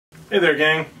Hey there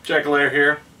gang, Jackalair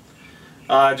here.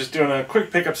 Just doing a quick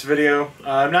pickups video.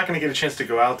 I'm not going to get a chance to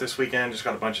go out this weekend, just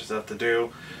got a bunch of stuff to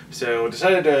do. So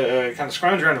decided to kind of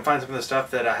scrounge around and find some of the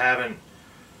stuff that I haven't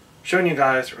shown you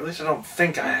guys, or at least I don't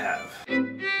think I have.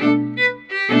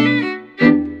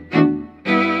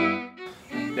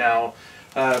 Now,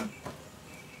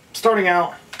 starting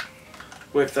out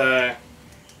with, this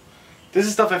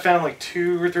is stuff I found like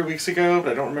 2 or 3 weeks ago,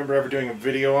 but I don't remember ever doing a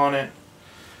video on it.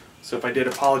 So if I did,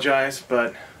 apologize,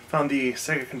 but found the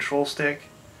Sega Control Stick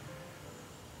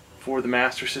for the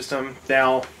Master System.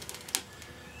 Now,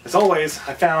 as always,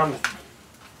 I found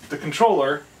the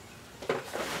controller.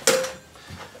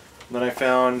 Then I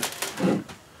found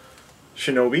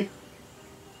Shinobi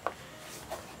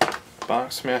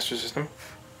box Master System.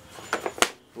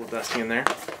 A little dusty in there.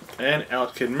 And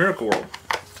Alex Kidd in Miracle World.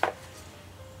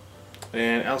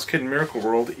 And Alex Kidd in Miracle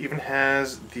World even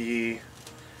has the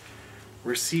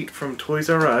receipt from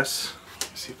Toys R Us.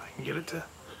 Let's see if I can get it to...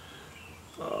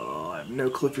 Oh, I have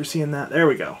no clue if you're seeing that. There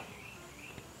we go.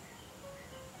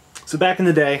 So back in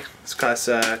the day, this cost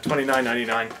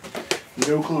 $29.99.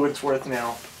 No clue what it's worth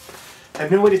now. I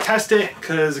have no way to test it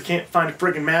because I can't find a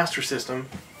friggin' Master System,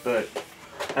 but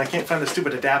I can't find the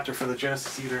stupid adapter for the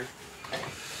Genesis either.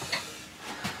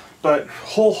 But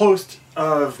whole host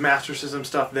of Master System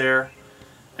stuff there,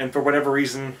 and for whatever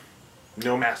reason,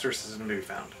 no Master System to be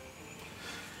found.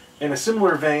 In a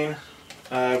similar vein,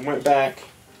 I went back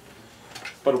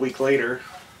about a week later,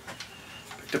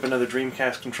 picked up another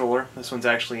Dreamcast controller. This one's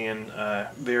actually in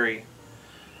very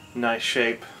nice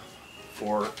shape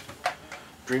for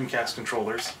Dreamcast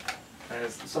controllers.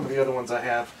 As some of the other ones I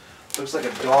have, looks like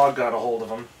a dog got a hold of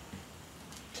them.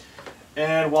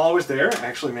 And while I was there, I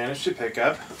actually managed to pick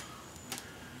up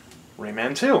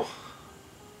Rayman 2,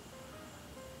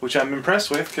 which I'm impressed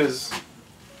with because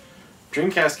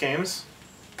Dreamcast games,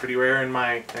 pretty rare in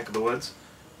my neck of the woods.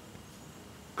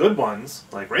 Good ones,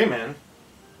 like Rayman,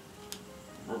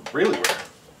 really rare.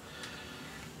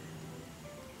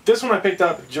 This one I picked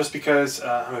up just because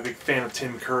I'm a big fan of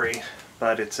Tim Curry,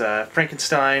 but it's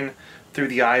Frankenstein Through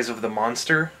the Eyes of the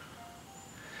Monster.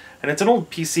 And it's an old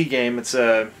PC game. It's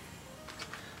a...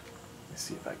 Let's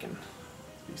see if I can...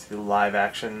 You see the live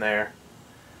action there.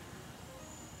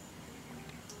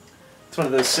 It's one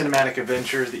of those cinematic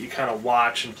adventures that you kind of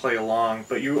watch and play along,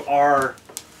 but you are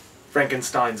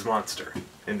Frankenstein's monster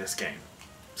in this game.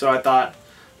 So I thought,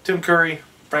 Tim Curry,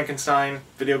 Frankenstein,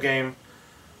 video game,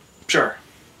 sure,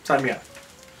 sign me up.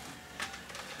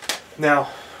 Now,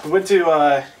 we went to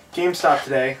GameStop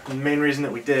today, and the main reason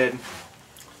that we did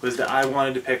was that I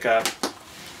wanted to pick up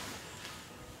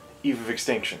Eve of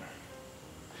Extinction.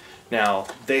 Now,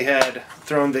 they had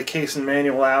thrown the case and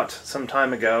manual out some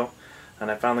time ago, and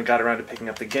I finally got around to picking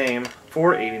up the game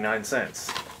for 89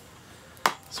 cents.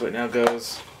 So it now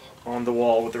goes on the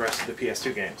wall with the rest of the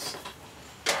PS2 games.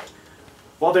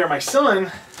 While there, my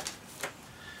son,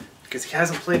 because he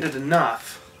hasn't played it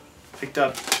enough, picked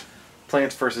up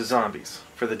Plants vs. Zombies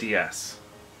for the DS.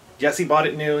 Yes, he bought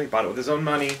it new, he bought it with his own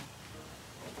money,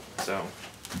 so...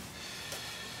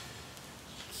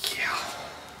 yeah.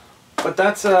 But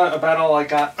that's about all I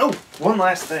got. Oh, one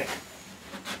last thing.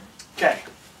 Okay.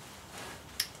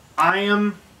 I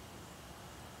am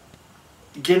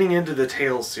getting into the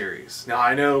Tales series. Now,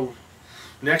 I know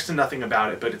next to nothing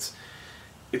about it, but it's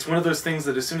one of those things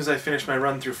that as soon as I finish my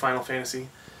run through Final Fantasy,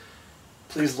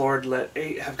 please Lord, let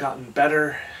 8 have gotten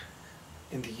better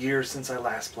in the years since I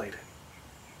last played it.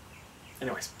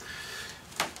 Anyways.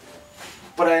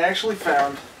 But I actually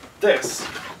found this.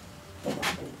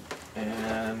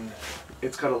 And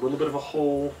it's got a little bit of a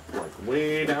hole, like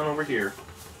way down over here.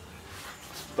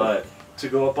 But to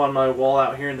go up on my wall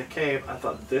out here in the cave, I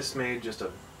thought this made just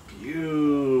a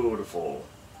beautiful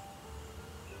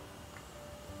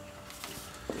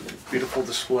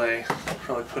display.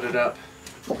 Probably put it up.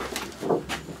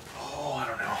 Oh, I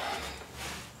don't know.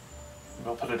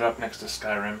 I'll put it up next to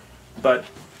Skyrim. But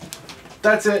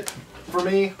that's it for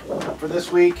me for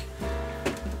this week.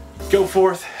 Go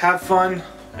forth, have fun,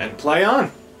 and play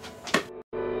on.